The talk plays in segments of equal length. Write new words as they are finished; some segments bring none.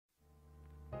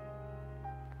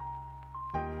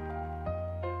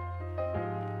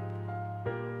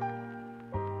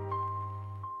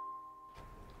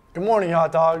Good morning,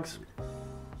 hot dogs.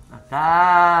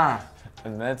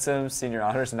 Momentum, senior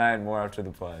honors night, and more after the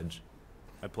pledge.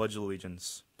 I pledge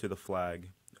allegiance to the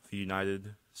flag of the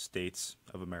United States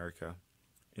of America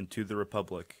and to the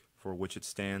republic for which it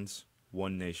stands,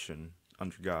 one nation,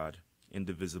 under God,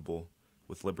 indivisible,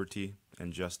 with liberty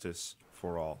and justice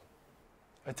for all.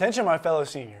 Attention, my fellow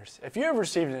seniors. If you have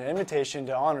received an invitation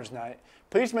to honors night,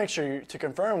 please make sure to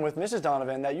confirm with Mrs.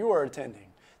 Donovan that you are attending.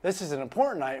 This is an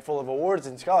important night full of awards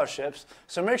and scholarships,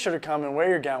 so make sure to come and wear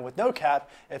your gown with no cap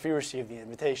if you receive the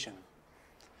invitation.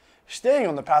 Staying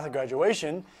on the path of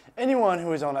graduation, anyone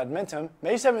who is on Admentum,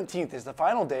 May 17th is the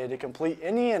final day to complete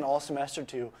any and all Semester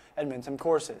 2 Admentum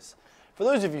courses. For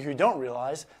those of you who don't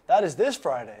realize, that is this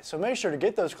Friday, so make sure to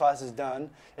get those classes done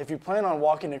if you plan on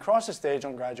walking across the stage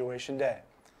on graduation day.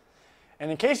 And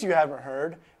in case you haven't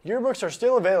heard, yearbooks are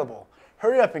still available.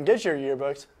 Hurry up and get your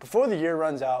yearbooks before the year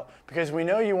runs out because we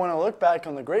know you want to look back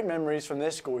on the great memories from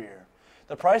this school year.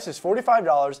 The price is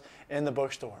 $45 in the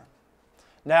bookstore.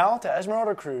 Now to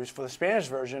Esmeralda Cruz for the Spanish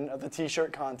version of the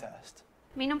T-shirt contest.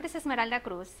 Mi nombre es Esmeralda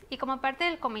Cruz y como parte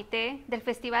del comité del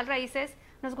Festival Raíces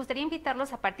nos gustaría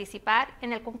invitarlos a participar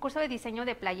en el concurso de diseño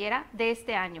de playera de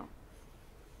este año.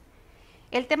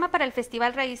 El tema para el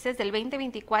Festival Raíces del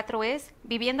 2024 es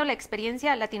Viviendo la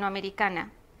experiencia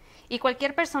latinoamericana y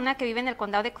cualquier persona que vive en el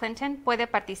condado de Clinton puede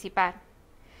participar.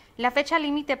 La fecha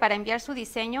límite para enviar su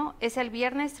diseño es el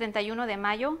viernes 31 de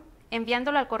mayo,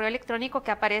 enviándolo al correo electrónico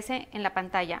que aparece en la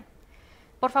pantalla.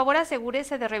 Por favor,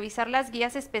 asegúrese de revisar las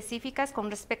guías específicas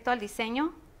con respecto al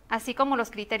diseño, así como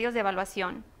los criterios de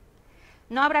evaluación.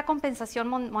 No habrá compensación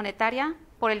monetaria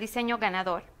por el diseño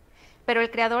ganador, pero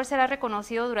el creador será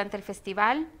reconocido durante el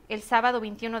festival el sábado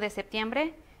 21 de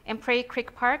septiembre en Prairie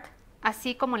Creek Park,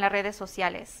 así como en las redes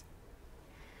sociales.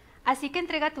 Así que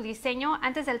entrega tu diseño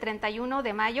antes del 31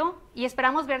 de mayo y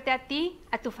esperamos verte a ti,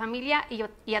 a tu familia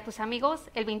y a tus amigos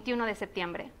el 21 de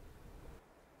septiembre.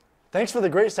 Thanks for the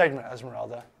great segment,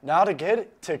 Esmeralda. Now to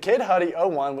Kid Huddy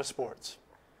 01 with sports.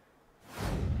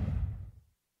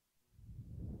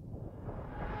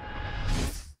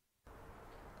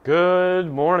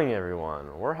 Good morning,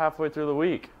 everyone. We're halfway through the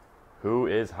week. Who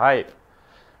is hype?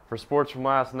 For sports from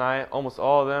last night, almost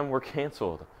all of them were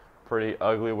canceled. Pretty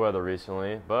ugly weather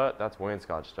recently, but that's Wayne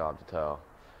Scott's job to tell.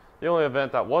 The only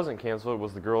event that wasn't canceled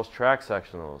was the girls' track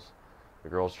sectionals. The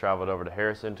girls traveled over to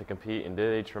Harrison to compete and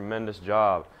did a tremendous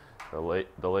job.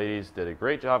 The ladies did a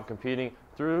great job competing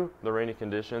through the rainy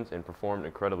conditions and performed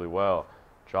incredibly well.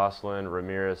 Jocelyn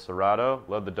Ramirez Serrato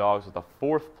led the dogs with a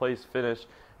 4th place finish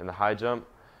in the high jump.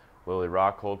 Lily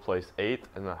Rockhold placed 8th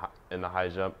in the high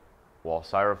jump, while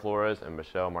Syra Flores and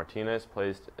Michelle Martinez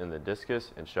placed in the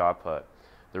discus and shot put.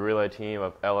 The relay team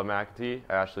of Ella McAtee,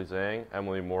 Ashley Zhang,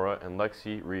 Emily Mora, and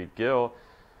Lexi Reed-Gill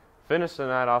finished the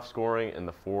night off scoring in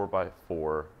the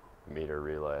 4x4 meter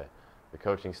relay. The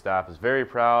coaching staff is very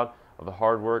proud of the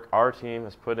hard work our team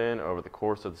has put in over the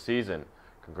course of the season.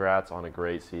 Congrats on a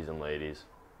great season, ladies.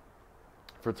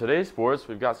 For today's sports,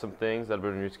 we've got some things that have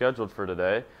been rescheduled for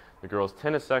today. The girls'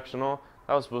 tennis sectional,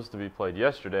 that was supposed to be played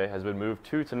yesterday, has been moved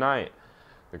to tonight.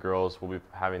 The girls will be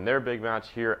having their big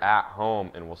match here at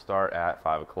home and will start at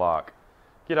 5 o'clock.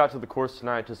 Get out to the course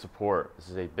tonight to support. This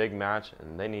is a big match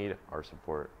and they need our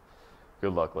support.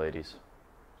 Good luck, ladies.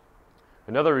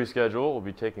 Another reschedule will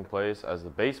be taking place as the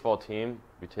baseball team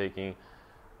we're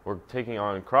taking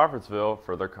on Crawfordsville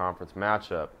for their conference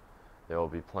matchup. They will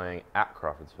be playing at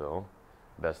Crawfordsville.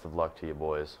 Best of luck to you,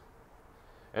 boys.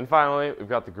 And finally, we've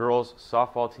got the girls'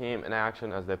 softball team in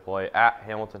action as they play at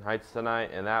Hamilton Heights tonight,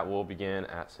 and that will begin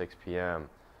at 6 p.m.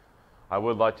 I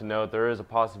would like to note there is a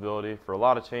possibility for a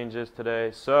lot of changes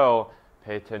today, so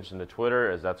pay attention to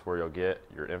Twitter as that's where you'll get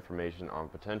your information on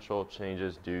potential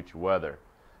changes due to weather.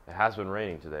 It has been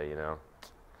raining today, you know.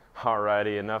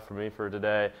 Alrighty, enough for me for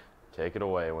today. Take it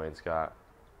away, Wayne Scott.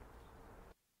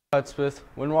 Hudspeth,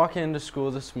 when walking into school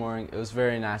this morning, it was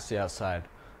very nasty outside.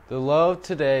 The low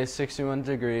today is 61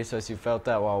 degrees as you felt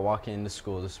that while walking into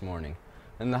school this morning.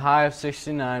 And the high of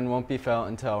 69 won't be felt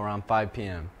until around 5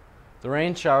 p.m. The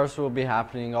rain showers will be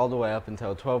happening all the way up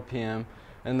until 12 p.m.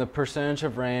 and the percentage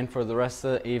of rain for the rest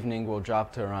of the evening will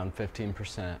drop to around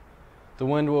 15%. The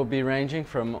wind will be ranging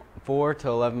from 4 to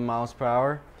 11 miles per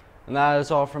hour. And that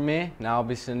is all from me. Now I'll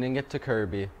be sending it to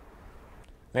Kirby.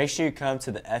 Make sure you come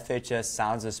to the FHS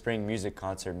Sounds of Spring music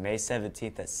concert May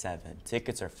 17th at 7.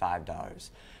 Tickets are $5.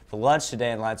 For lunch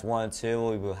today in lines 1 and 2,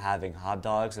 we'll be having hot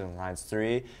dogs, and in lines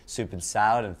 3, soup and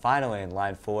salad, and finally in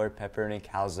line 4, pepperoni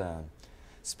calzone.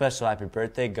 Special happy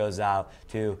birthday goes out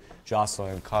to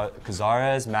Jocelyn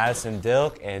Cazares, Madison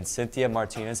Dilk, and Cynthia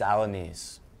Martinez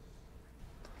Alanis.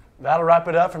 That'll wrap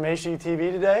it up from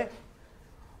Hdtv today.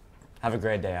 Have a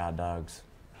great day, hot dogs.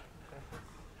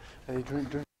 Hey, drink.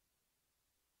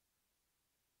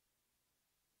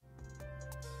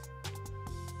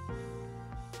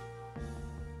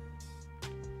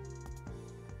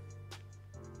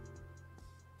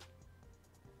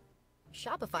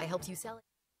 Shopify helps you sell it.